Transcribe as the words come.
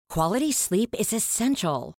Quality sleep is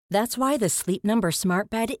essential. That's why the Sleep Number Smart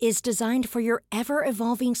Bed is designed for your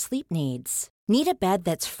ever-evolving sleep needs. Need a bed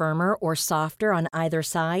that's firmer or softer on either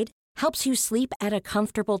side? Helps you sleep at a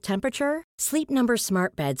comfortable temperature? Sleep Number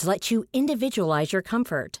Smart Beds let you individualize your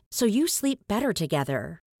comfort so you sleep better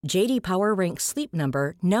together. J.D. Power ranks Sleep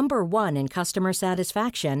Number number 1 in customer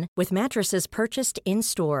satisfaction with mattresses purchased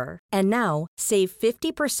in-store. And now, save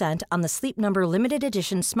 50% on the Sleep Number Limited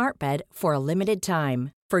Edition Smart Bed for a limited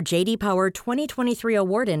time. For J.D. Power 2023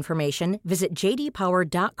 award information, visit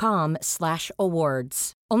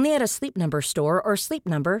jdpower.com/awards. Only at a Sleep Number store or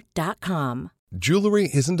sleepnumber.com. Jewelry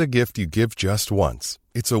isn't a gift you give just once.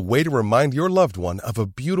 It's a way to remind your loved one of a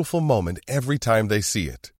beautiful moment every time they see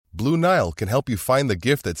it. Blue Nile can help you find the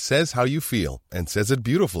gift that says how you feel and says it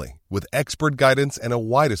beautifully, with expert guidance and a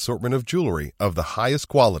wide assortment of jewelry of the highest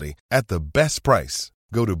quality at the best price.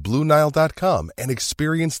 Go to BlueNile.com and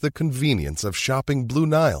experience the convenience of shopping Blue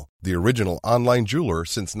Nile, the original online jeweler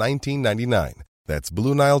since 1999. That's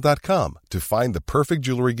BlueNile.com to find the perfect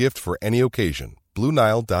jewelry gift for any occasion.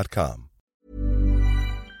 BlueNile.com.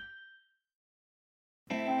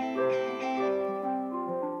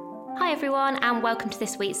 Hi everyone, and welcome to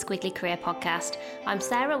this week's Squiggly Career Podcast. I'm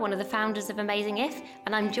Sarah, one of the founders of Amazing If,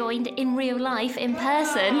 and I'm joined in real life, in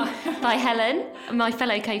person, by Helen, my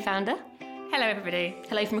fellow co-founder. Hello everybody.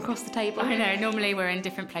 Hello from across the table. I know, normally we're in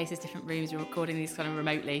different places, different rooms, we're recording these kind of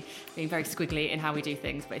remotely, being very squiggly in how we do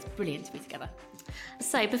things, but it's brilliant to be together.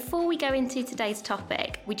 So before we go into today's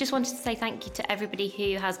topic, we just wanted to say thank you to everybody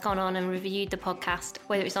who has gone on and reviewed the podcast,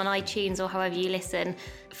 whether it's on iTunes or however you listen.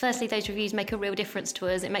 Firstly, those reviews make a real difference to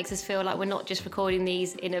us. It makes us feel like we're not just recording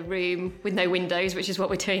these in a room with no windows, which is what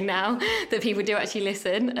we're doing now, that people do actually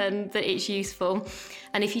listen and that it's useful.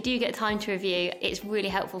 And if you do get time to review, it's really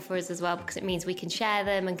helpful for us as well, because it means we can share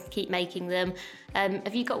them and keep making them.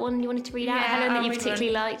 Have you got one you wanted to read out, Helen, that you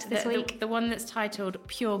particularly liked this week? The one that's titled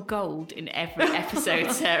Pure Gold in every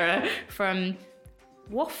episode, Sarah, from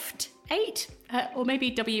Waft8, or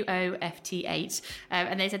maybe WOFT8.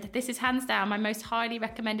 And they said that this is hands down my most highly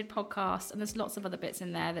recommended podcast, and there's lots of other bits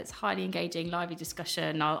in there that's highly engaging, lively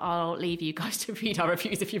discussion. I'll leave you guys to read our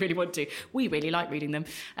reviews if you really want to. We really like reading them.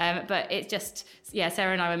 But it's just,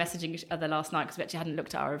 Sarah and I were messaging each other last night because we actually hadn't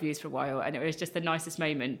looked at our reviews for a while, and it was just the nicest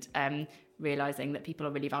moment, realising that people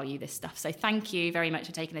really value this stuff. So thank you very much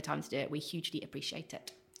for taking the time to do it. We hugely appreciate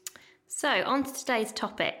it. So on to today's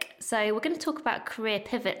topic. So we're going to talk about career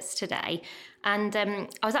pivots today. And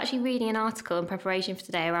I was actually reading an article in preparation for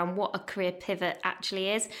today around what a career pivot actually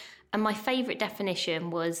is. And my favourite definition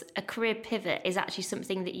was a career pivot is actually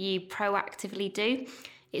something that you proactively do.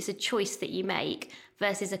 It's a choice that you make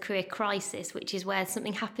versus a career crisis, which is where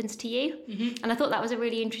something happens to you. Mm-hmm. And I thought that was a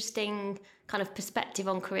really interesting kind of perspective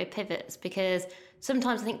on career pivots, because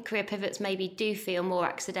sometimes I think career pivots maybe do feel more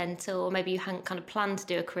accidental, or maybe you hadn't kind of planned to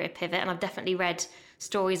do a career pivot. And I've definitely read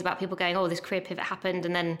stories about people going, oh, this career pivot happened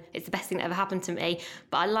and then it's the best thing that ever happened to me.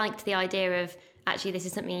 But I liked the idea of actually this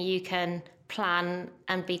is something you can plan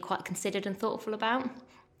and be quite considered and thoughtful about.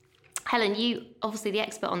 Helen, you obviously the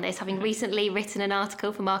expert on this, having recently written an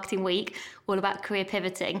article for Marketing Week all about career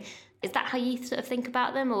pivoting. Is that how you sort of think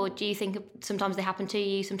about them, or do you think sometimes they happen to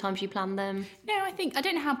you, sometimes you plan them? No, I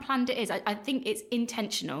don't know how planned it is. I think it's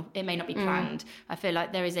intentional. It may not be planned. I feel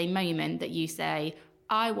like there is a moment that you say,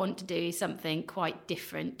 I want to do something quite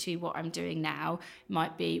different to what I'm doing now. It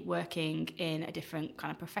might be working in a different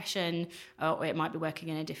kind of profession, or it might be working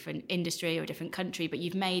in a different industry or a different country, but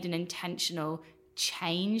you've made an intentional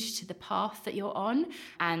change to the path that you're on.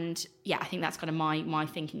 And I think that's kind of my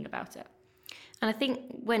thinking about it. And I think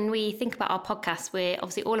when we think about our podcast, we're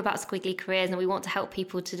obviously all about squiggly careers, and we want to help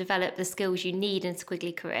people to develop the skills you need in a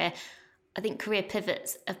squiggly career. I think career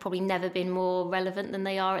pivots have probably never been more relevant than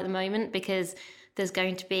they are at the moment, because there's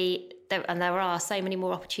going to be, and there are so many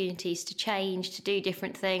more opportunities to change, to do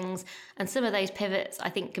different things. And some of those pivots, I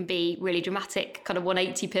think, can be really dramatic, kind of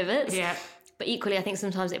 180 pivots. Yeah. But equally, I think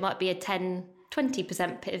sometimes it might be a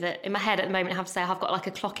 20% pivot. In my head at the moment, I have to say I've got like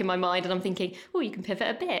a clock in my mind and I'm thinking, oh, you can pivot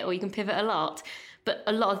a bit or you can pivot a lot. But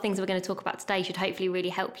a lot of the things we're going to talk about today should hopefully really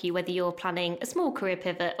help you, whether you're planning a small career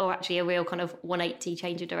pivot or actually a real kind of 180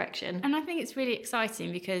 change of direction. And I think it's really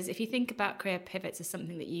exciting, because if you think about career pivots as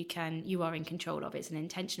something that you are in control of, it's an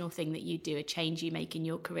intentional thing that you do, a change you make in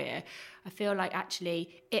your career. I feel like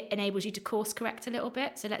actually it enables you to course correct a little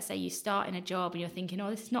bit. So let's say you start in a job and you're thinking,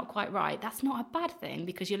 oh, this is not quite right. That's not a bad thing,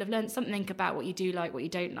 because you'll have learned something about what you do like, what you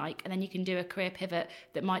don't like. And then you can do a career pivot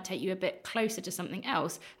that might take you a bit closer to something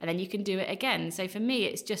else. And then you can do it again. So for me,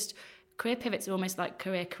 it's just career pivots are almost like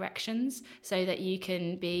career corrections, so that you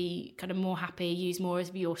can be kind of more happy, use more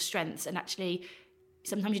of your strengths, and actually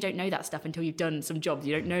sometimes you don't know that stuff until you've done some jobs.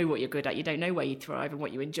 You don't know what you're good at. You don't know where you thrive and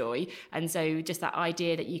what you enjoy. And so just that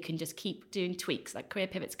idea that you can just keep doing tweaks, like career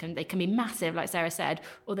pivots they can be massive, like Sarah said,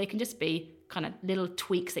 or they can just be kind of little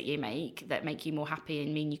tweaks that you make that make you more happy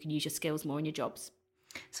and mean you can use your skills more in your jobs.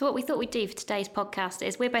 So what we thought we'd do for today's podcast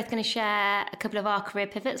is we're both going to share a couple of our career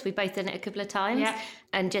pivots. We've both done it a couple of times,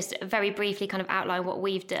 and just very briefly kind of outline what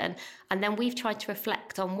we've done. And then we've tried to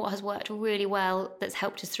reflect on what has worked really well that's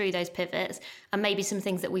helped us through those pivots, and maybe some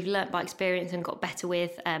things that we've learnt by experience and got better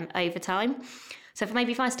with over time. So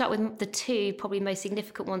if I start with the two probably most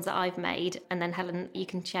significant ones that I've made, and then Helen, you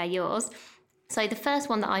can share yours. So the first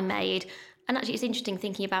one that I made, and actually it's interesting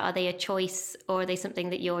thinking about, are they a choice or are they something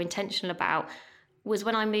that you're intentional about, was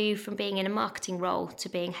when I moved from being in a marketing role to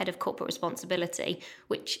being head of corporate responsibility,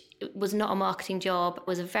 which was not a marketing job,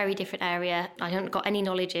 was a very different area. I hadn't got any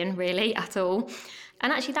knowledge in really at all.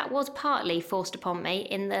 And actually that was partly forced upon me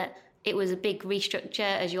in that it was a big restructure,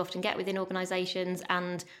 as you often get within organisations,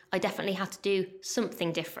 and I definitely had to do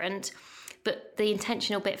something different. But the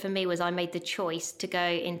intentional bit for me was I made the choice to go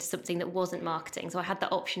into something that wasn't marketing. So I had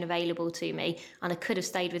that option available to me, and I could have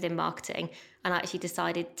stayed within marketing. And I actually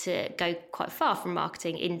decided to go quite far from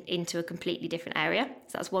marketing into a completely different area.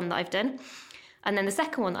 So that's one that I've done. And then the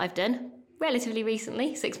second one that I've done relatively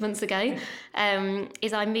recently, 6 months ago,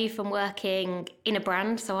 is I moved from working in a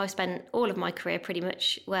brand. So I've spent all of my career pretty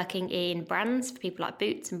much working in brands for people like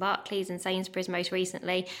Boots and Barclays and Sainsbury's most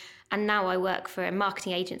recently. And now I work for a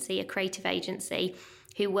marketing agency, a creative agency,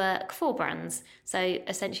 who work for brands. So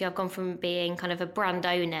essentially I've gone from being kind of a brand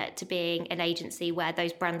owner to being an agency where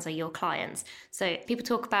those brands are your clients. So people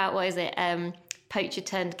talk about, poacher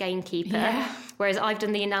turned gamekeeper, whereas I've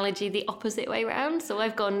done the analogy the opposite way around. So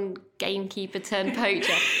I've gone gamekeeper turned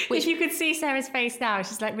poacher. Which if you could see Sarah's face now,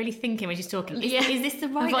 she's like really thinking when she's talking, is this the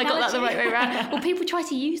right Have I got that the right way analogy? around? Well, people try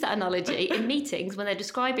to use that analogy in meetings when they're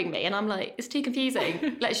describing me, and I'm like, it's too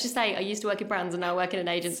confusing. Let's just say I used to work in brands and now I work in an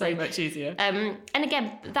agency. So much easier. And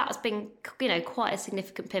again, that's been, quite a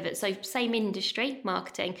significant pivot. So same industry,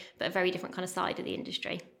 marketing, but a very different kind of side of the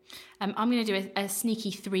industry. I'm going to do a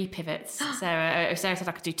sneaky 3 pivots. Sarah said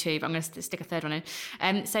I could do 2, but I'm going to stick a third one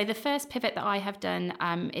in. So the first pivot that I have done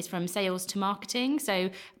is from sales to marketing. So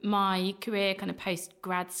my career kind of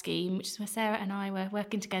post-grad scheme, which is where Sarah and I were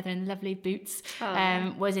working together in lovely Boots,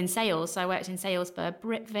 was in sales. So I worked in sales for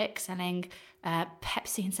Britvic, selling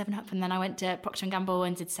Pepsi and 7-Up, and then I went to Procter & Gamble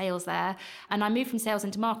and did sales there. And I moved from sales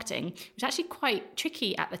into marketing, which was actually quite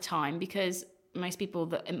tricky at the time because most people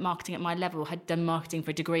that in marketing at my level had done marketing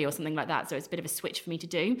for a degree or something like that. So it's a bit of a switch for me to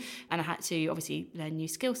do. And I had to obviously learn new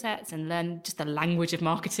skill sets and learn just the language of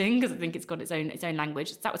marketing, because I think it's got its own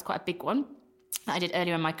language. So that was quite a big one that I did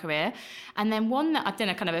earlier in my career. And then one that I've done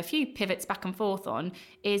a few pivots back and forth on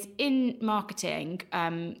is in marketing.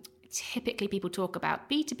 Typically people talk about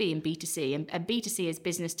B2B and B2C, and B2C is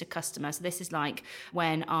business to customer. So this is like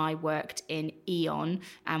when I worked in E.ON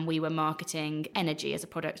and we were marketing energy as a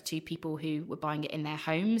product to people who were buying it in their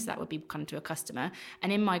homes. That would be kind of to a customer.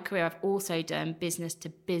 And in my career, I've also done business to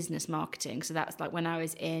business marketing. So that's like when I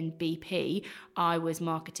was in BP, I was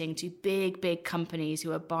marketing to big companies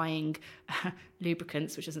who are buying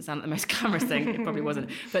lubricants, which doesn't sound like the most glamorous thing. It probably wasn't.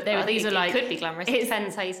 But these are like... It could be glamorous. It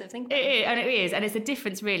depends how you sort of think about it. And it is. And it's a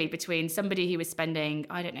difference really between somebody who was spending,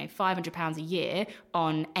 £500 a year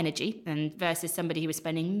on energy and versus somebody who was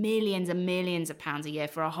spending millions and millions of pounds a year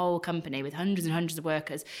for a whole company with hundreds and hundreds of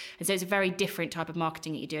workers. And so it's a very different type of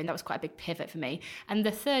marketing that you do. And that was quite a big pivot for me. And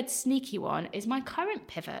the third sneaky one is my current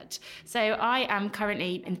pivot. So I am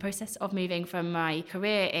currently in the process of moving from my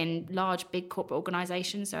career in large, big corporate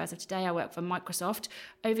organisations. So as of today, I work for Microsoft,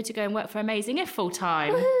 over to go and work for Amazing If full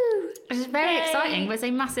time. Which is very exciting, but it's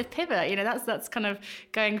a massive pivot. That's kind of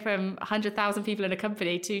going from 100,000 people in a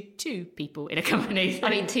company to 2 people in a company. I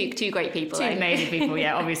mean, two great people. 2 amazing people,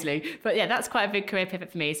 yeah, obviously. But yeah, that's quite a big career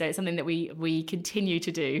pivot for me. So it's something that we continue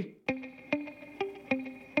to do.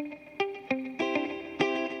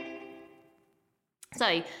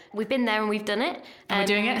 So we've been there and we've done it. And we're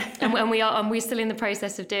doing it. and we're still in the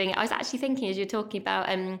process of doing it. I was actually thinking as you're talking about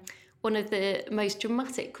one of the most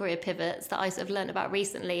dramatic career pivots that I sort of learned about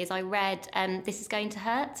recently is I read This Is Going to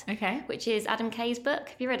Hurt, which is Adam Kay's book.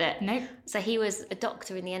 Have you read it? No. So he was a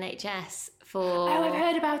doctor in the NHS for... Oh, I've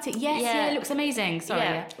heard about it. Yes, it looks amazing. Sorry.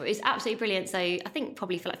 Yeah, it's absolutely brilliant. So I think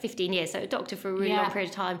probably for like 15 years. So a doctor for a really long period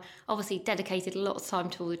of time, obviously dedicated lots of time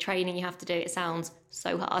to all the training you have to do. It sounds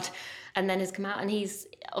so hard. And then has come out and he's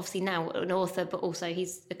obviously now an author, but also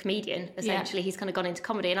he's a comedian, essentially. Yeah. He's kind of gone into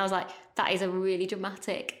comedy. And I was like, that is a really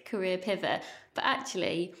dramatic career pivot. But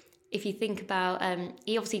actually, if you think about,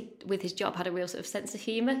 he obviously with his job had a real sort of sense of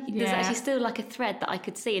humour. There's actually still like a thread that I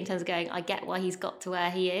could see in terms of going, I get why he's got to where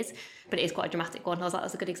he is, but it is quite a dramatic one. I was like,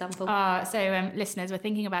 that's a good example. So listeners, we're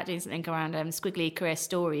thinking about doing something around squiggly career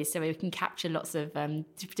stories, so we can capture lots of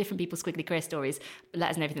different people's squiggly career stories.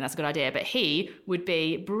 Let us know if you think that's a good idea. But he would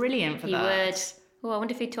be brilliant for that. He would. Oh, I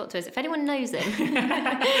wonder if he'd talk to us. If anyone knows him,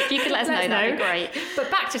 if you could let us know, that'd be great.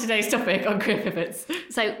 But back to today's topic on career pivots.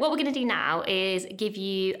 So what we're going to do now is give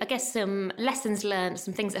you, I guess, some lessons learned,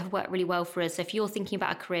 some things that have worked really well for us. So if you're thinking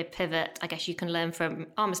about a career pivot, I guess you can learn from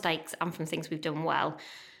our mistakes and from things we've done well.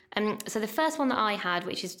 So the first one that I had,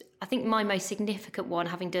 which is, I think, my most significant one,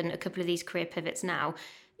 having done a couple of these career pivots now,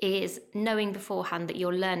 is knowing beforehand that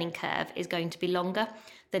your learning curve is going to be longer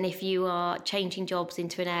than if you are changing jobs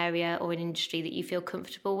into an area or an industry that you feel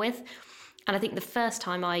comfortable with. And I think the first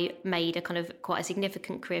time I made a kind of quite a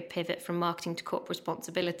significant career pivot from marketing to corporate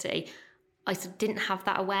responsibility, I sort of didn't have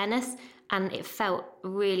that awareness, and it felt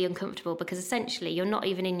really uncomfortable because essentially you're not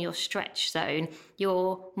even in your stretch zone.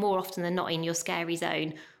 You're more often than not in your scary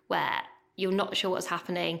zone where you're not sure what's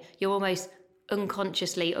happening. You're almost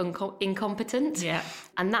unconsciously incompetent. Yeah.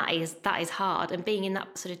 And that is hard. And being in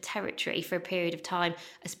that sort of territory for a period of time,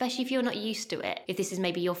 especially if you're not used to it, if this is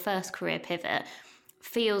maybe your first career pivot,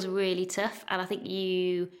 feels really tough. And I think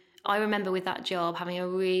I remember with that job having a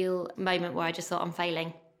real moment where I just thought, I'm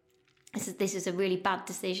failing. This is a really bad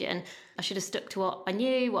decision. I should have stuck to what I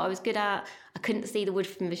knew, what I was good at. I couldn't see the wood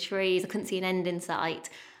from the trees. I couldn't see an end in sight.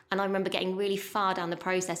 And I remember getting really far down the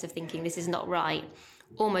process of thinking this is not right.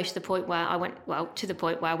 Almost to the point where I went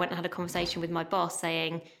and had a conversation with my boss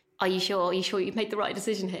saying, are you sure you've made the right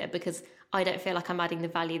decision here? Because I don't feel like I'm adding the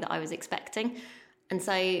value that I was expecting. And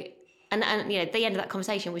so, and you know, the end of that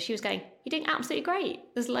conversation was she was going, you're doing absolutely great.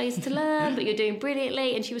 There's loads to learn, but you're doing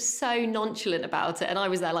brilliantly. And she was so nonchalant about it. And I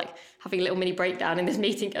was there like having a little mini breakdown in this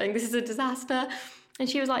meeting going, this is a disaster. And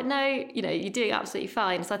she was like, no, you know, you're doing absolutely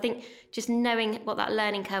fine. So I think just knowing what that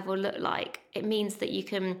learning curve will look like, it means that you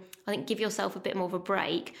can, I think, give yourself a bit more of a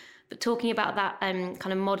break. But talking about that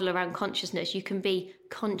kind of model around consciousness, you can be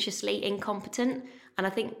consciously incompetent. And I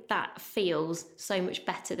think that feels so much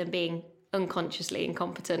better than being unconsciously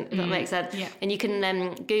incompetent, if that makes sense. Yeah. And you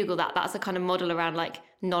can Google that. That's a kind of model around like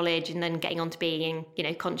knowledge, and then getting on to being, you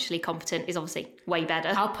know, consciously competent is obviously way better.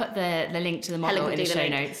 I'll put the link to the model in the show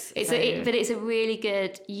notes. But it's a really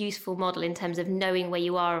good, useful model in terms of knowing where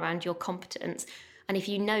you are around your competence. And if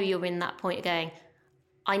you know you're in that point of going,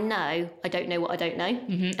 I know I don't know what I don't know.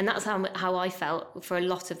 Mm-hmm. And that's how I felt for a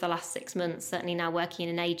lot of the last 6 months, certainly now working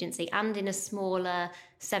in an agency and in a smaller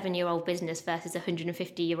 7-year-old business versus a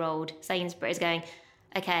 150-year-old Sainsbury's, going,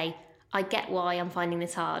 okay, I get why I'm finding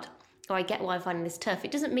this hard, or I get why I'm finding this tough.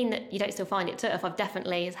 It doesn't mean that you don't still find it tough. I've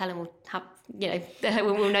definitely, as Helen will have, you know,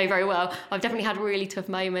 will know very well, I've definitely had really tough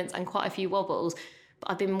moments and quite a few wobbles.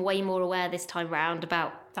 But I've been way more aware this time round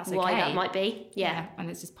about why that might be. Yeah, and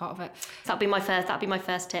it's just part of it. That'd be my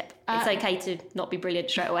first tip. It's okay to not be brilliant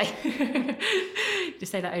straight away.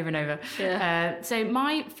 Just say that over and over. Yeah. So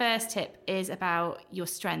my first tip is about your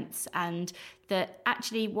strengths, and that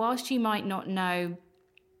actually, whilst you might not know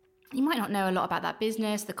a lot about that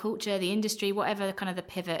business, the culture, the industry, whatever kind of the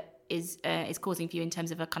pivot is causing for you in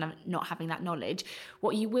terms of a kind of not having that knowledge,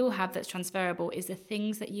 what you will have that's transferable is the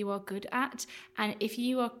things that you are good at. And if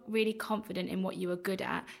you are really confident in what you are good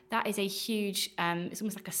at, that is a huge, it's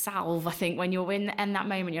almost like a salve, I think, when you're in that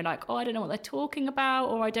moment, you're like, oh, I don't know what they're talking about,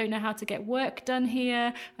 or I don't know how to get work done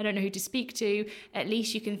here, I don't know who to speak to. At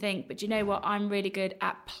least you can think, but you know what, I'm really good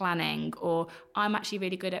at planning, or I'm actually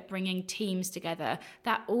really good at bringing teams together.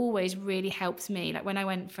 That always really helps me. Like when I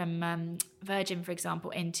went from Virgin, for example,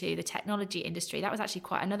 into the technology industry, that was actually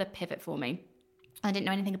quite another pivot for me. I didn't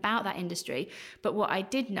know anything about that industry, but what I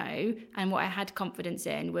did know and what I had confidence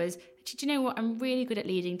in was, do you know what, I'm really good at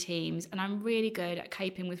leading teams, and I'm really good at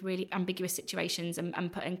coping with really ambiguous situations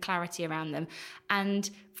and putting clarity around them. And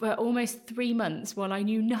for almost 3 months, while I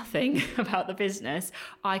knew nothing about the business,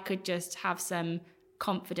 I could just have some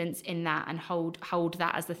confidence in that and hold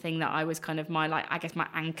that as the thing that I was kind of my, like, I guess, my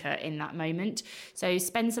anchor in that moment. So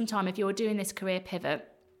spend some time, if you're doing this career pivot,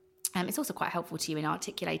 it's also quite helpful to you in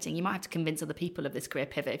articulating. You might have to convince other people of this career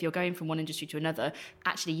pivot. If you're going from one industry to another,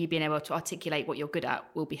 actually you being able to articulate what you're good at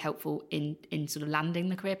will be helpful in sort of landing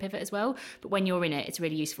the career pivot as well. But when you're in it, it's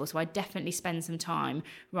really useful. So I definitely spend some time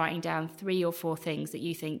writing down 3 or 4 things that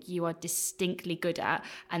you think you are distinctly good at.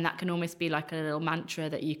 And that can almost be like a little mantra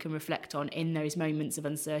that you can reflect on in those moments of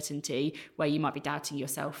uncertainty where you might be doubting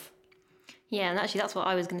yourself. Yeah, and actually that's what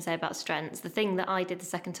I was going to say about strengths. The thing that I did the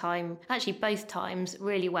second time, actually both times,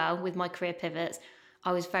 really well with my career pivots,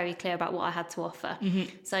 I was very clear about what I had to offer.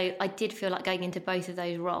 So I did feel like going into both of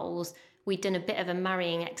those roles, we'd done a bit of a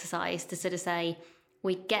marrying exercise to sort of say,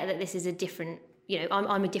 we get that this is a different,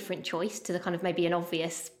 I'm a different choice to the kind of maybe an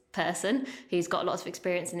obvious person who's got lots of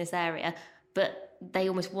experience in this area, but they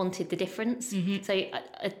almost wanted the difference. So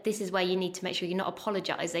this is where you need to make sure you're not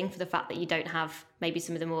apologising for the fact that you don't have maybe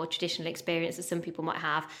some of the more traditional experience that some people might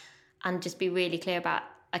have, and just be really clear about,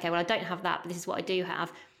 okay, well, I don't have that, but this is what I do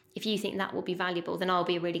have. If you think that will be valuable, then I'll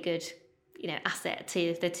be a really good, asset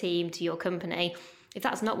to the team, to your company. If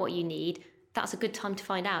that's not what you need, that's a good time to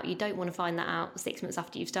find out. You don't want to find that out 6 months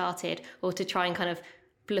after you've started, or to try and kind of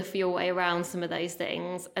bluff your way around some of those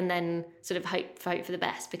things and then sort of hope for the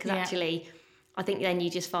best, because actually I think then you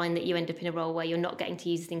just find that you end up in a role where you're not getting to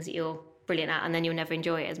use the things that you're brilliant at, and then you'll never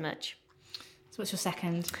enjoy it as much. So what's your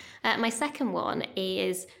second? My second one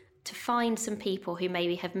is to find some people who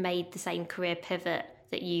maybe have made the same career pivot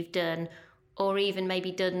that you've done, or even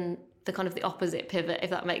maybe done the kind of the opposite pivot, if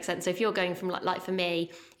that makes sense. So if you're going from like for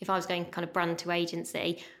me, if I was going kind of brand to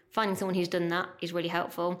agency, finding someone who's done that is really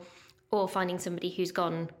helpful, or finding somebody who's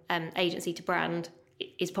gone agency to brand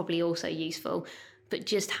is probably also useful. But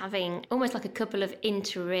just having almost like a couple of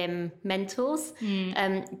interim mentors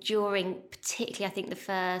during particularly, I think, the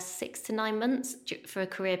first 6 to 9 months for a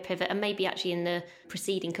career pivot, and maybe actually in the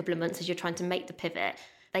preceding couple of months as you're trying to make the pivot,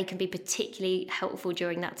 they can be particularly helpful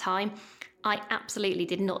during that time. I absolutely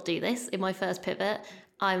did not do this in my first pivot.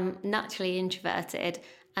 I'm naturally introverted.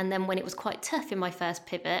 And then when it was quite tough in my first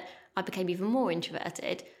pivot, I became even more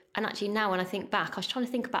introverted. And actually now when I think back, I was trying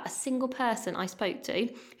to think about a single person I spoke to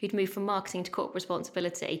who'd moved from marketing to corporate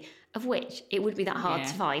responsibility, of which it would be that hard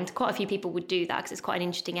to find. Quite a few people would do that because it's quite an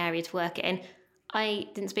interesting area to work in. I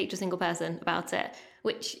didn't speak to a single person about it,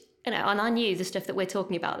 which, and I knew the stuff that we're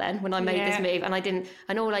talking about then when I made this move, and I didn't,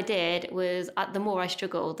 and all I did was, the more I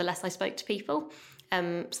struggled, the less I spoke to people.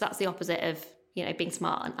 So that's the opposite of, being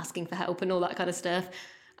smart and asking for help and all that kind of stuff.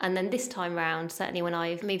 And then this time round, certainly when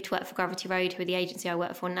I've moved to work for Gravity Road, who are the agency I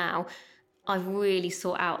work for now, I've really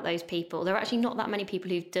sought out those people. There are actually not that many people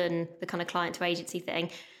who've done the kind of client to agency thing.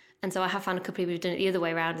 And so I have found a couple of people who've done it the other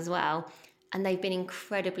way around as well. And they've been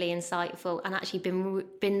incredibly insightful and actually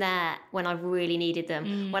been there when I've really needed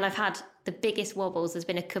them. When I've had the biggest wobbles, there's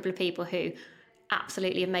been a couple of people who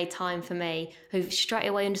absolutely have made time for me, who've straight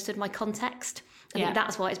away understood my context. I think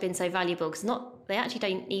that's why it's been so valuable, because they actually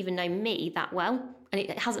don't even know me that well. And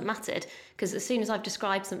it hasn't mattered, because as soon as I've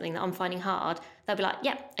described something that I'm finding hard, they'll be like,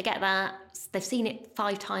 yep, I get that. They've seen it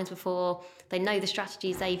 5 times before. They know the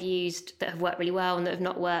strategies they've used that have worked really well and that have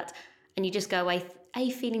not worked. And you just go away,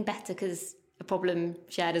 feeling better because a problem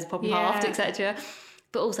shared is a problem halved, etc.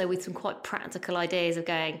 But also with some quite practical ideas of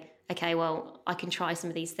going, okay, well, I can try some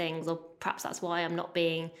of these things, or perhaps that's why I'm not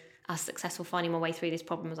being as successful finding my way through this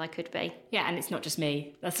problem as I could be. Yeah, and it's not just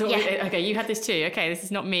me. That's all. Okay, you had this too. Okay, this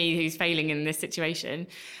is not me who's failing in this situation.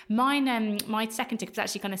 Mine, my second tip is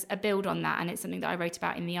actually kind of a build on that, and it's something that I wrote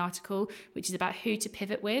about in the article, which is about who to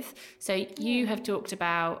pivot with. So you have talked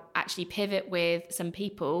about actually pivot with some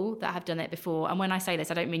people that have done it before. And when I say this,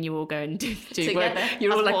 I don't mean you all go and do together.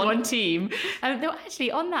 You're all like one team. Though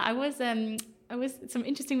actually on that, I was some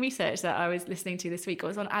interesting research that I was listening to this week. It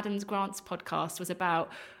was on Adam Grant's podcast, was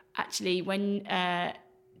about actually when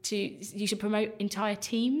you should promote entire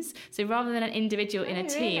teams. So rather than an individual in a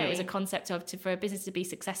team, it was a concept of for a business to be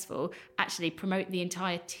successful, actually promote the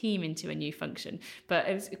entire team into a new function. But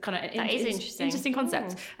it was kind of an interesting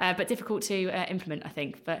concept, but difficult to implement, I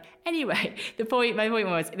think. But anyway, my point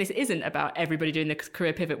was, this isn't about everybody doing the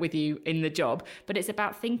career pivot with you in the job, but it's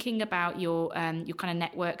about thinking about your kind of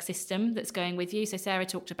network system that's going with you. So Sarah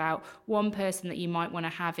talked about one person that you might want to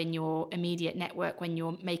have in your immediate network when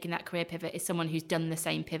you're making that career pivot is someone who's done the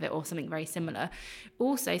same pivot or something very similar.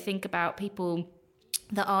 Also think about people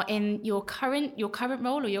that are in your current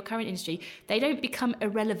role or your current industry. They don't become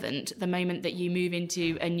irrelevant the moment that you move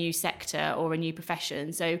into a new sector or a new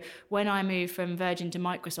profession. So when I move from Virgin to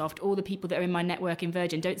Microsoft, all the people that are in my network in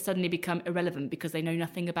Virgin don't suddenly become irrelevant because they know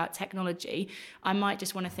nothing about technology. I might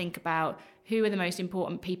just want to think about who are the most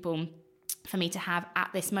important people for me to have at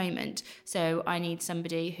this moment. So I need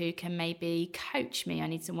somebody who can maybe coach me. I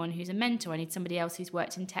need someone who's a mentor. I need somebody else who's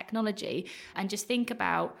worked in technology. And just think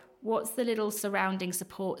about what's the little surrounding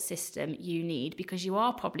support system you need, because you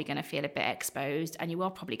are probably going to feel a bit exposed and you are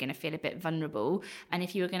probably going to feel a bit vulnerable. And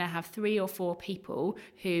if you're going to have 3 or 4 people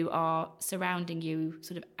who are surrounding you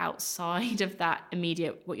sort of outside of that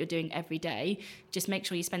immediate what you're doing every day, just make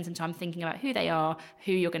sure you spend some time thinking about who they are,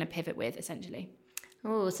 who you're going to pivot with, essentially.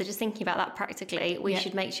 Oh, so just thinking about that practically, we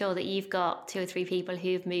should make sure that you've got 2 or 3 people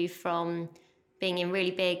who've moved from being in really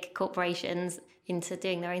big corporations into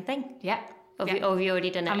doing their own thing. Yeah. Or have you already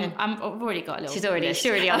done it? I've already got a little. She's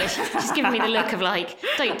already on it. She's giving me the look of like,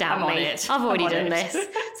 don't doubt me. I've already done this.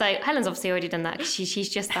 So Helen's obviously already done that because she's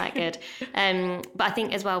just that good. But I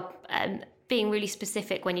think as well, being really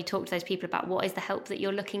specific when you talk to those people about what is the help that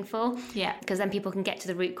you're looking for. Yeah. Because then people can get to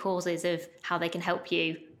the root causes of how they can help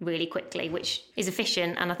you really quickly, which is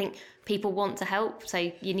efficient. And I think people want to help. So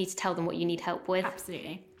you need to tell them what you need help with.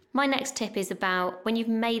 Absolutely. My next tip is about when you've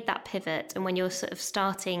made that pivot and when you're sort of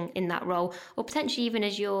starting in that role, or potentially even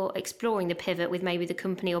as you're exploring the pivot with maybe the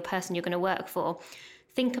company or person you're going to work for,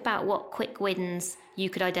 think about what quick wins you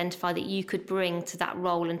could identify that you could bring to that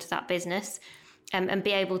role and to that business, and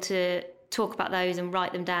be able to talk about those and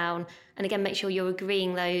write them down. And again, make sure you're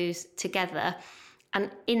agreeing those together. And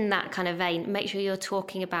in that kind of vein, make sure you're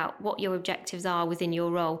talking about what your objectives are within your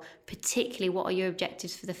role, particularly what are your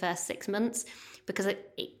objectives for the first 6 months, because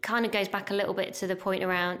it kind of goes back a little bit to the point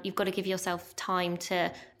around you've got to give yourself time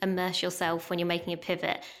to immerse yourself when you're making a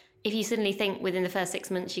pivot. If you suddenly think within the first 6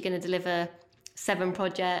 months you're going to deliver 7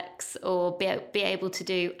 projects or be able to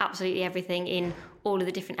do absolutely everything in all of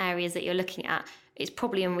the different areas that you're looking at, it's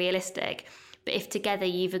probably unrealistic. But if together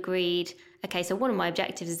you've agreed, okay, so one of my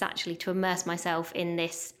objectives is actually to immerse myself in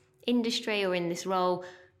this industry or in this role,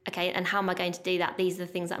 okay, and how am I going to do that? These are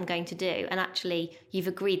the things that I'm going to do. And actually you've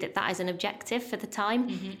agreed that that is an objective for the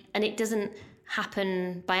time, and it doesn't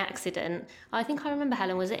happen by accident. I think I remember,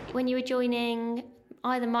 Helen, was it when you were joining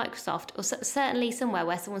either Microsoft or certainly somewhere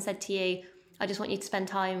where someone said to you, I just want you to spend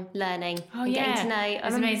time learning and getting to know.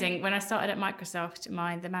 It's amazing. When I started at Microsoft,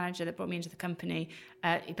 the manager that brought me into the company,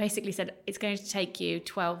 he basically said, it's going to take you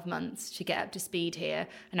 12 months to get up to speed here.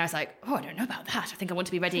 And I was like, oh, I don't know about that. I think I want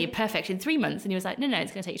to be ready and perfect in 3 months. And he was like, no,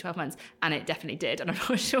 it's going to take you 12 months. And it definitely did. And I'm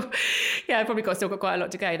not sure. I probably still got quite a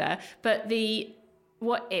lot to go there. But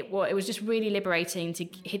it was just really liberating to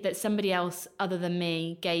hit that somebody else other than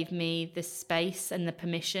me gave me the space and the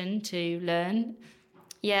permission to learn.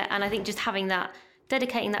 Yeah, and I think just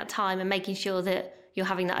dedicating that time and making sure that you're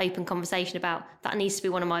having that open conversation about that needs to be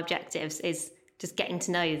one of my objectives, is just getting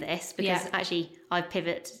to know this, because actually I've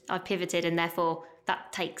pivoted, and therefore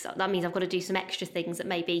that means I've got to do some extra things that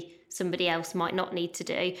maybe somebody else might not need to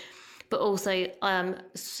do. But also I'm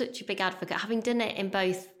such a big advocate, having done it in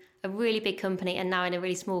both a really big company and now in a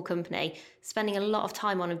really small company, spending a lot of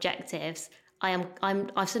time on objectives. I've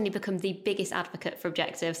suddenly become the biggest advocate for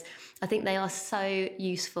objectives. I think they are so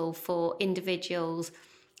useful for individuals,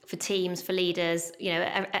 for teams, for leaders,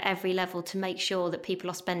 at every level, to make sure that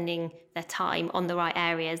people are spending their time on the right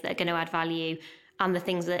areas that are going to add value, and the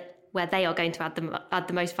things where they are going to add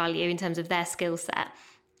the most value in terms of their skill set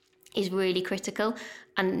is really critical,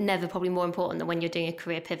 and never probably more important than when you're doing a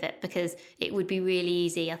career pivot, because it would be really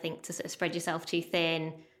easy, I think, to sort of spread yourself too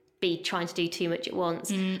thin, be trying to do too much at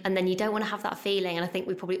once. And then you don't want to have that feeling. And I think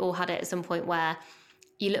we probably all had it at some point where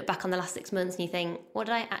you look back on the last 6 months and you think, what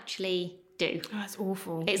did I actually do? Oh, that's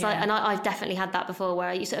awful. It's like, and I've definitely had that before,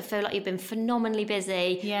 where you sort of feel like you've been phenomenally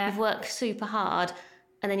busy, you've worked super hard,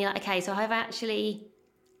 and then you're like, okay, so I've actually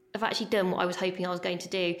done what I was hoping I was going to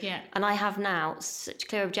do. And I have now such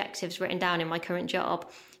clear objectives written down in my current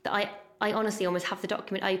job that I honestly almost have the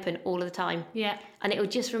document open all of the time. And it will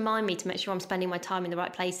just remind me to make sure I'm spending my time in the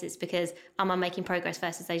right places, because am I making progress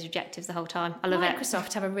versus those objectives the whole time? I love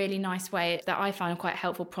Microsoft have a really nice way that I find quite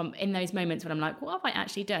helpful in those moments when I'm like, what have I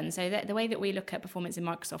actually done? So the way that we look at performance in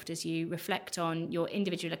Microsoft is you reflect on your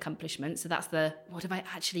individual accomplishments. So that's the what have I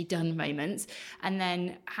actually done moments. And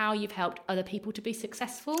then how you've helped other people to be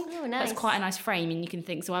successful. Oh, nice. That's quite a nice frame. And you can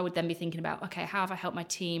think, so I would then be thinking about, okay, how have I helped my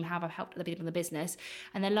team? How have I helped other people in the business?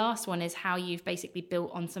 And the last one is how you've basically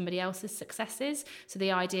built on somebody else's successes. So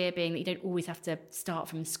the idea being that you don't always have to start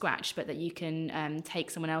from scratch, but that you can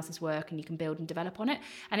take someone else's work and you can build and develop on it.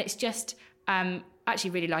 And it's just actually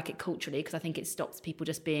really like it culturally, because I think it stops people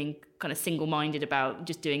just being kind of single-minded about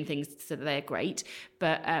just doing things so that they're great.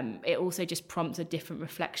 But it also just prompts a different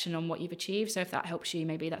reflection on what you've achieved. So if that helps you,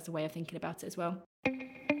 maybe that's a way of thinking about it as well.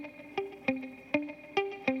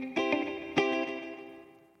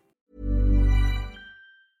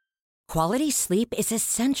 Quality sleep is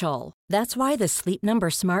essential. That's why the Sleep Number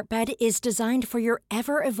Smart Bed is designed for your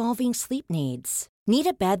ever-evolving sleep needs. Need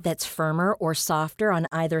a bed that's firmer or softer on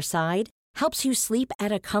either side? Helps you sleep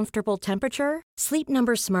at a comfortable temperature? Sleep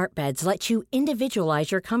Number Smart Beds let you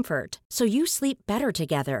individualize your comfort, so you sleep better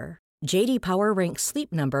together. J.D. Power ranks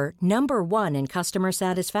Sleep Number #1 in customer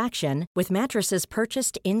satisfaction with mattresses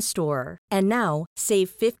purchased in-store. And now, save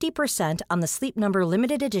 50% on the Sleep Number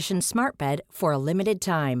Limited Edition Smart Bed for a limited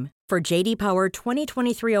time. For J.D. Power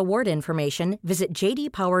 2023 award information, visit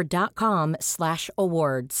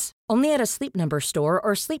jdpower.com/awards. Only at a Sleep Number store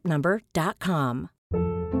or sleepnumber.com.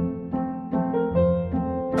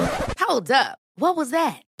 Hold up. What was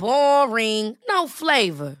that? Boring. No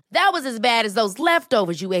flavor. That was as bad as those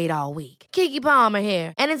leftovers you ate all week. Keke Palmer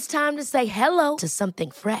here. And it's time to say hello to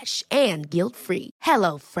something fresh and guilt-free.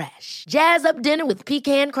 Hello Fresh. Jazz up dinner with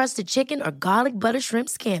pecan-crusted chicken or garlic butter shrimp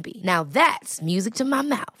scampi. Now that's music to my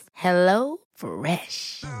mouth. Hello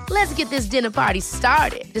Fresh. Let's get this dinner party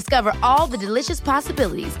started. Discover all the delicious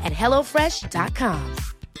possibilities at hellofresh.com.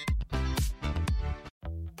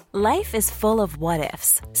 Life is full of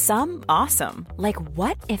what-ifs. Some awesome, like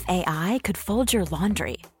what if AI could fold your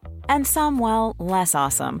laundry? And some, well, less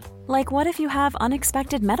awesome, like what if you have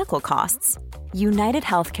unexpected medical costs? United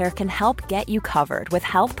Healthcare can help get you covered with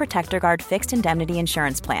Health Protector Guard fixed indemnity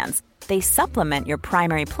insurance plans. They supplement your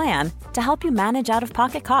primary plan to help you manage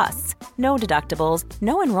out-of-pocket costs. No deductibles,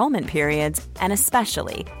 no enrollment periods, and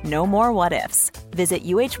especially no more what-ifs. Visit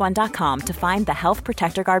uh1.com to find the Health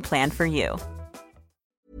Protector Guard plan for you.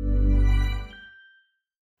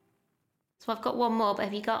 So I've got one more, but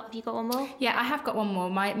have you got one more? Yeah, I have got one more.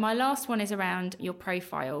 My last one is around your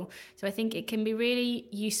profile. So I think it can be really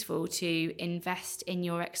useful to invest in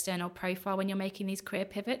your external profile when you're making these career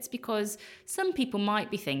pivots, because some people might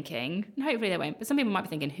be thinking, and hopefully they won't, but some people might be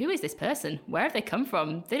thinking, who is this person? Where have they come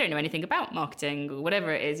from? They don't know anything about marketing or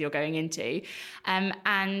whatever it is you're going into. And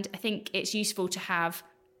I think it's useful to have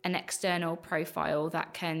an external profile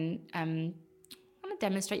that can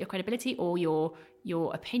demonstrate your credibility or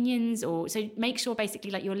your opinions, or so make sure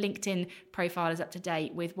basically like your LinkedIn profile is up to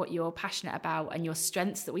date with what you're passionate about and your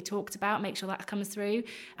strengths that we talked about. Make sure that comes through.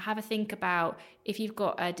 Have a think about if you've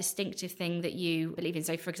got a distinctive thing that you believe in.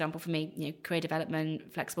 So for example, for me, career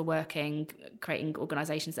development, flexible working, creating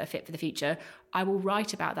organizations that are fit for the future. I will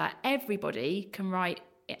write about that. Everybody can write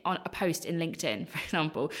on a post in LinkedIn, for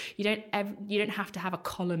example. You don't have to have a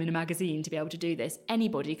column in a magazine to be able to do this.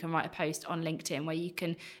 Anybody can write a post on LinkedIn where you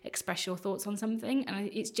can express your thoughts on something, and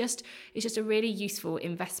it's just a really useful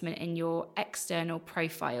investment in your external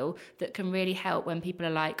profile that can really help when people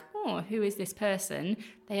are like, oh, who is this person?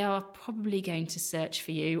 They are probably going to search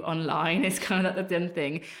for you online. It's kind of like the done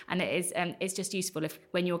thing, and it's just useful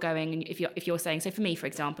when you're going and if you're saying. So for me, for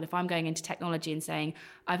example, if I'm going into technology and saying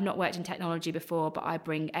I've not worked in technology before, but I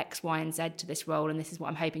bring X, Y, and Z to this role, and this is what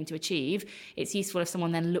I'm hoping to achieve. It's useful if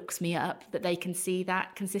someone then looks me up, that they can see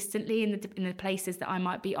that consistently in the places that I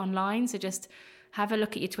might be online. So just have a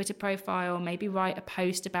look at your Twitter profile, maybe write a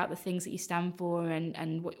post about the things that you stand for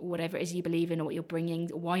and whatever it is you believe in or what you're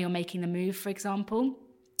bringing, or why you're making the move, for example.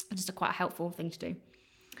 Just a quite helpful thing to do.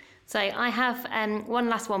 So I have one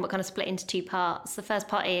last one, but kind of split into two parts. The first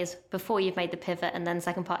part is before you've made the pivot, and then the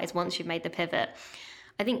second part is once you've made the pivot.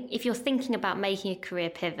 I think if you're thinking about making a career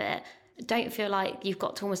pivot, don't feel like you've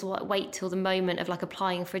got to almost wait till the moment of like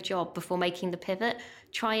applying for a job before making the pivot.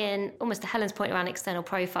 Try and, almost to Helen's point around external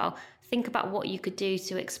profile, think about what you could do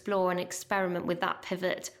to explore and experiment with that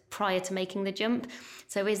pivot prior to making the jump.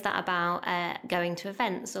 So is that about going to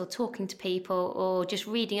events or talking to people or just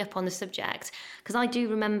reading up on the subject? Because I do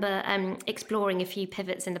remember exploring a few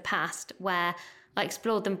pivots in the past where I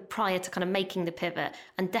explored them prior to kind of making the pivot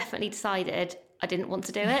and definitely decided I didn't want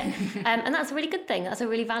to do it. And that's a really good thing. That's a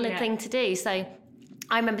really valid thing to do. So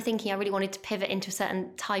I remember thinking I really wanted to pivot into a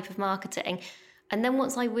certain type of marketing. And then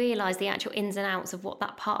once I realised the actual ins and outs of what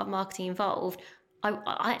that part of marketing involved,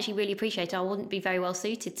 I actually really appreciated it. I wouldn't be very well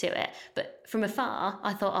suited to it. But from afar,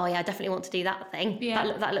 I thought, oh yeah, I definitely want to do that thing.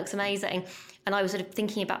 Yeah. That looks amazing. And I was sort of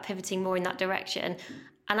thinking about pivoting more in that direction.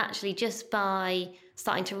 And actually just by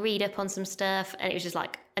starting to read up on some stuff, and it was just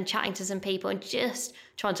like, and chatting to some people and just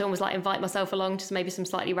trying to almost like invite myself along to maybe some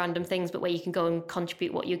slightly random things, but where you can go and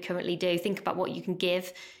contribute what you currently do, think about what you can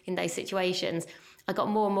give in those situations. I got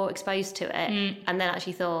more and more exposed to it and then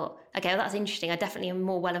actually thought, okay, well, that's interesting. I definitely am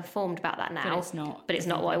more well informed about that now. But it's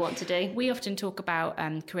not what I want to do. We often talk about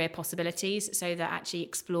career possibilities, so that actually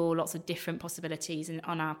explore lots of different possibilities, and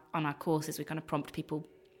on our courses we kind of prompt people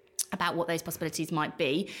about what those possibilities might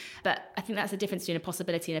be. But I think that's the difference between a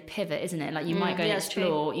possibility and a pivot, isn't it? Like you might go and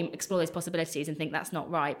explore those possibilities and think that's not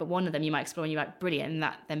right, but one of them you might explore and you're like, brilliant, and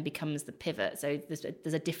that then becomes the pivot. So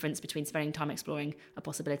there's a difference between spending time exploring a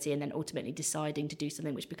possibility and then ultimately deciding to do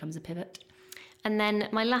something which becomes a pivot. And then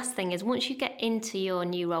my last thing is, once you get into your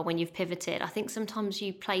new role, when you've pivoted, I think sometimes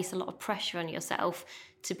you place a lot of pressure on yourself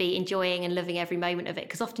to be enjoying and loving every moment of it,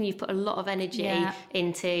 because often you've put a lot of energy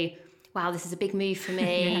into, wow, this is a big move for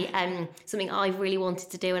me, something I've really wanted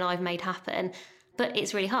to do and I've made happen. But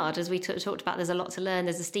it's really hard. As we talked about, there's a lot to learn.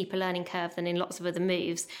 There's a steeper learning curve than in lots of other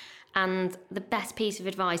moves. And the best piece of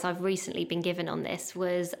advice I've recently been given on this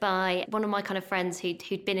was by one of my kind of friends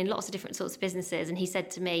who'd been in lots of different sorts of businesses. And he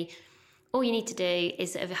said to me, all you need to do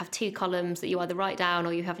is sort of have two columns that you either write down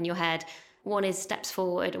or you have in your head. one is steps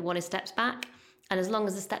forward and one is steps back. And as long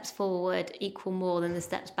as the steps forward equal more than the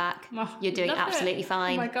steps back, you're doing absolutely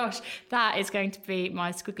fine. Oh my gosh, that is going to be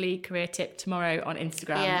my squiggly career tip tomorrow on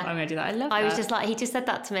Instagram. Yeah. I'm going to do that. I love that. I was just like, he just said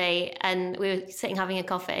that to me, and we were sitting having a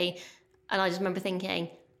coffee, and I just remember thinking,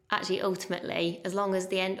 actually, ultimately, as long as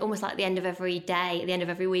the end, almost like the end of every day, at the end of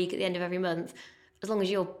every week, at the end of every month, as long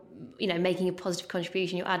as you're, making a positive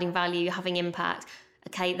contribution, you're adding value, you're having impact.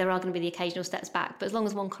 Okay, there are going to be the occasional steps back, but as long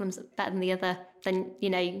as one column's better than the other, then,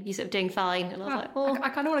 you're sort of doing fine. And I was like, I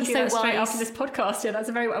kind of want to do that straight after this podcast.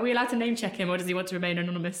 Yeah, are we allowed to name check him, or does he want to remain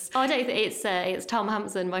anonymous? Oh, I don't think it's Tom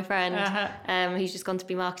Hampson, my friend. He's just gone to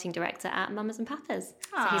be marketing director at Mamas and Papas.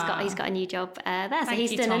 So he's got a new job there. So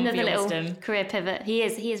he's done another little career pivot.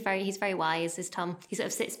 He's very wise, is Tom. He sort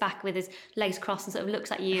of sits back with his legs crossed and sort of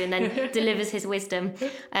looks at you and then delivers his wisdom.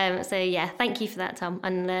 So yeah, thank you for that, Tom.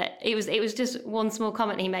 And it was just one small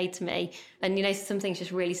comment he made to me, and some things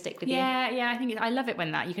just really stick with you. I think I love it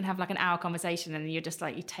when that you can have like an hour conversation and you're just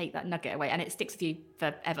like, you take that nugget away and it sticks with you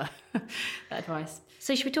forever. That advice.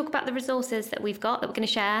 So should we talk about the resources that we've got that we're going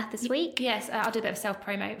to share this week? Yes, I'll do a bit of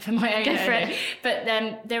self-promo for my own. Go for it. But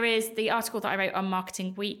there is the article that I wrote on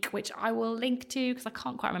Marketing Week, which I will link to because I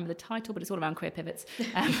can't quite remember the title, but it's all around career pivots,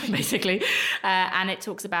 basically. And it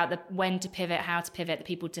talks about the when to pivot, how to pivot, the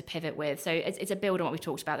people to pivot with. So it's a build on what we've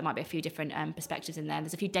talked about. There might be a few different perspectives in there.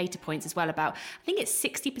 There's a few data points as well about, I think it's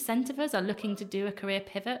 60% of us are looking to do a career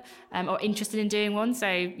pivot or interested in doing one. So,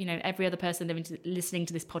 every other person listening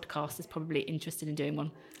to this podcast is probably interested in doing one.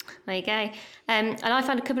 There you go. And I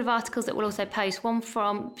found a couple of articles that we'll also post. One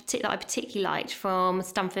that I particularly liked from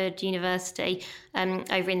Stanford University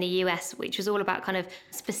over in the US, which was all about kind of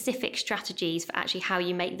specific strategies for actually how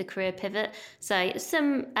you make the career pivot. So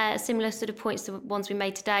some similar sort of points to the ones we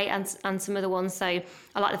made today and some other ones. So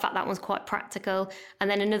I like the fact that one's quite practical. And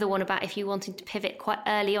then another one about if you're wanting to pivot quite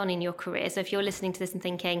early on in your career. So if you're listening to this and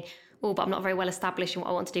thinking, but I'm not very well established in what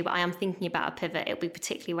I want to do, but I am thinking about a pivot, it'll be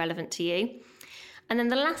particularly relevant to you. And then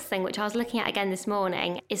the last thing, which I was looking at again this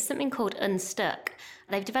morning, is something called Unstuck.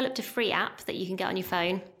 They've developed a free app that you can get on your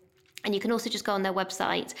phone, and you can also just go on their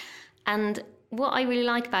website. And what I really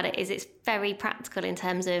like about it is it's very practical in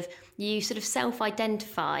terms of you sort of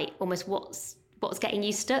self-identify almost what's getting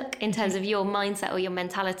you stuck in terms of your mindset or your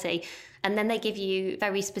mentality. And then they give you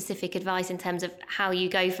very specific advice in terms of how you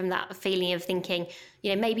go from that feeling of thinking,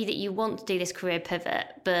 maybe that you want to do this career pivot,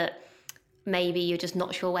 but maybe you're just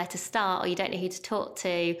not sure where to start, or you don't know who to talk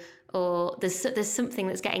to, or there's something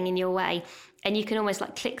that's getting in your way. And you can almost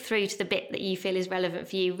like click through to the bit that you feel is relevant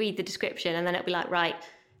for you, read the description, and then it'll be like, right,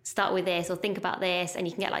 start with this or think about this, and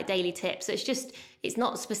you can get like daily tips. So it's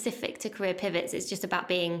not specific to career pivots, it's just about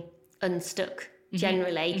being unstuck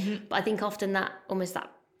generally. Mm-hmm. But I think often that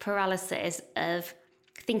paralysis of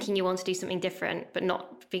thinking you want to do something different but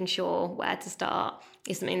not being sure where to start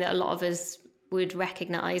is something that a lot of us would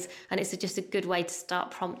recognise, and it's just a good way to start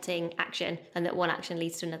prompting action, and that one action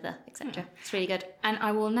leads to another, etc. It's really good. And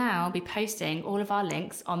I will now be posting all of our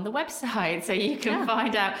links on the website, so you can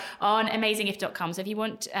find out on amazingif.com. So if you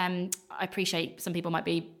want, I appreciate some people might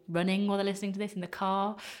be running while they're listening to this in the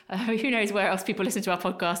car. Who knows where else people listen to our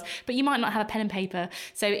podcast, but you might not have a pen and paper.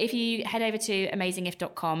 So if you head over to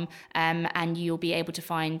amazingif.com and you'll be able to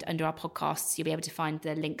find under our podcasts, you'll be able to find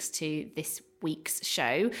the links to this week's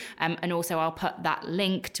show, and also I'll put that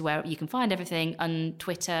link to where you can find everything on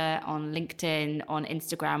Twitter, on LinkedIn, on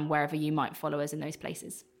Instagram, wherever you might follow us in those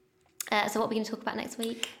places. So what are we going to talk about next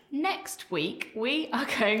week? Next week, we are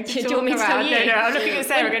going to talk Do you want me to tell you? No, I'm looking at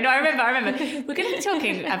Sarah. No, I remember. We're going to be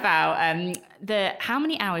talking about how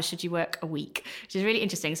many hours should you work a week, which is really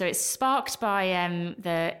interesting. So it's sparked by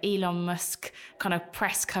the Elon Musk kind of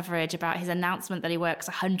press coverage about his announcement that he works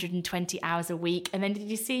 120 hours a week. And then did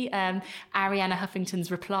you see Ariana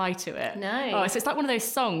Huffington's reply to it? No. Oh, so it's like one of those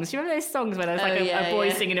songs. Do you remember those songs where there's like a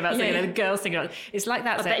boy singing about something and a girl singing about it? It's like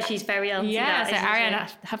that. I bet she's very anti that. Yeah, so Ariana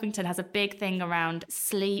Huffington has a big thing around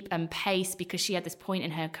sleep and pace because she had this point in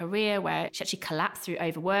her career where she actually collapsed through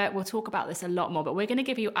overwork. We'll talk about this a lot more, but we're going to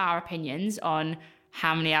give you our opinions on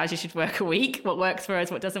how many hours you should work a week, what works for us,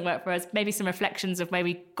 what doesn't work for us, maybe some reflections of where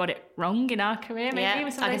we got it wrong in our career, maybe. I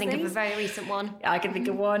can think of a very recent one. I can think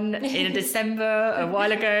of one in December, a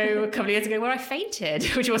while ago, a couple of years ago, where I fainted,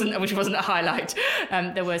 which wasn't a highlight.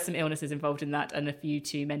 There were some illnesses involved in that and a few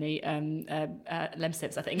too many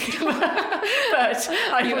Lemsips, I think. But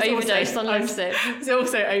I overdosed on Lemsip. I was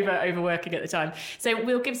also overworking at the time. So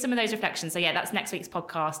we'll give some of those reflections. So yeah, that's next week's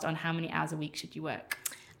podcast on how many hours a week should you work.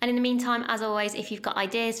 And in the meantime, as always, if you've got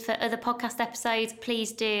ideas for other podcast episodes,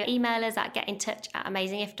 please do email us at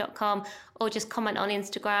getintouch@amazingif.com, or just comment on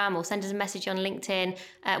Instagram or send us a message on LinkedIn.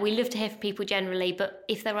 We love to hear from people generally, but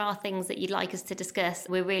if there are things that you'd like us to discuss,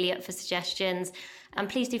 we're really up for suggestions. And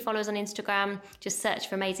please do follow us on Instagram. Just search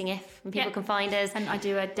for Amazing If and people can find us. And I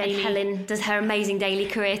do a daily... And Helen does her amazing daily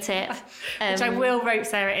career tip. Which I will rope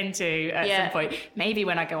Sarah into at some point. Maybe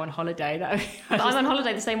when I go on holiday. But I'm on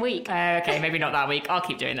holiday the same week. Okay, maybe not that week. I'll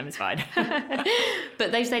keep doing them, it's fine.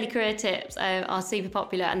 But those daily career tips are super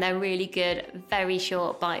popular, and they're really good, very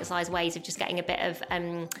short, bite-sized ways of just getting a bit of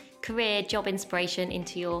career, job inspiration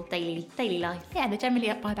into your daily life. Yeah, they're generally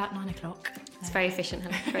up by about 9 o'clock. It's very efficient,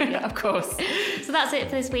 Helen. Of course. So that's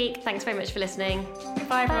it for this week. Thanks very much for listening.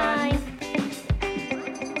 Bye, everyone.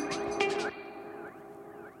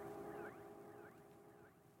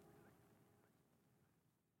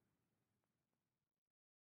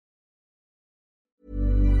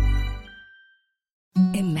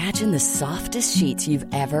 Imagine the softest sheets you've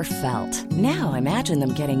ever felt. Now imagine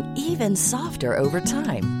them getting even softer over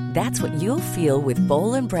time. That's what you'll feel with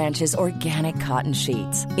Boll & Branch's organic cotton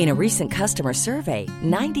sheets. In a recent customer survey,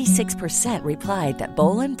 96% replied that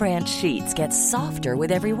Boll & Branch sheets get softer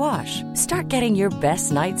with every wash. Start getting your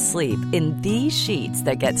best night's sleep in these sheets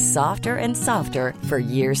that get softer and softer for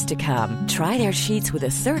years to come. Try their sheets with a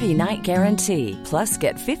 30-night guarantee. Plus,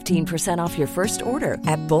 get 15% off your first order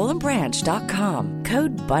at bollandbranch.com.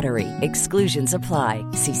 Code BUTTERY. Exclusions apply.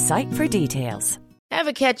 See site for details.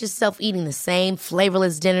 Ever catch yourself eating the same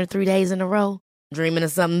flavorless dinner 3 days in a row? Dreaming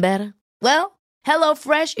of something better? Well,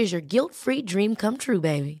 HelloFresh is your guilt-free dream come true,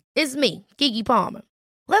 baby. It's me, Keke Palmer.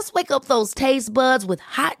 Let's wake up those taste buds with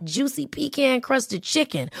hot, juicy pecan-crusted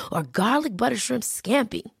chicken or garlic butter shrimp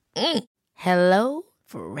scampi.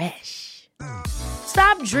 HelloFresh.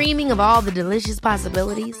 Stop dreaming of all the delicious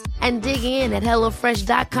possibilities and dig in at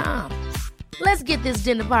HelloFresh.com. Let's get this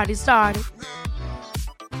dinner party started.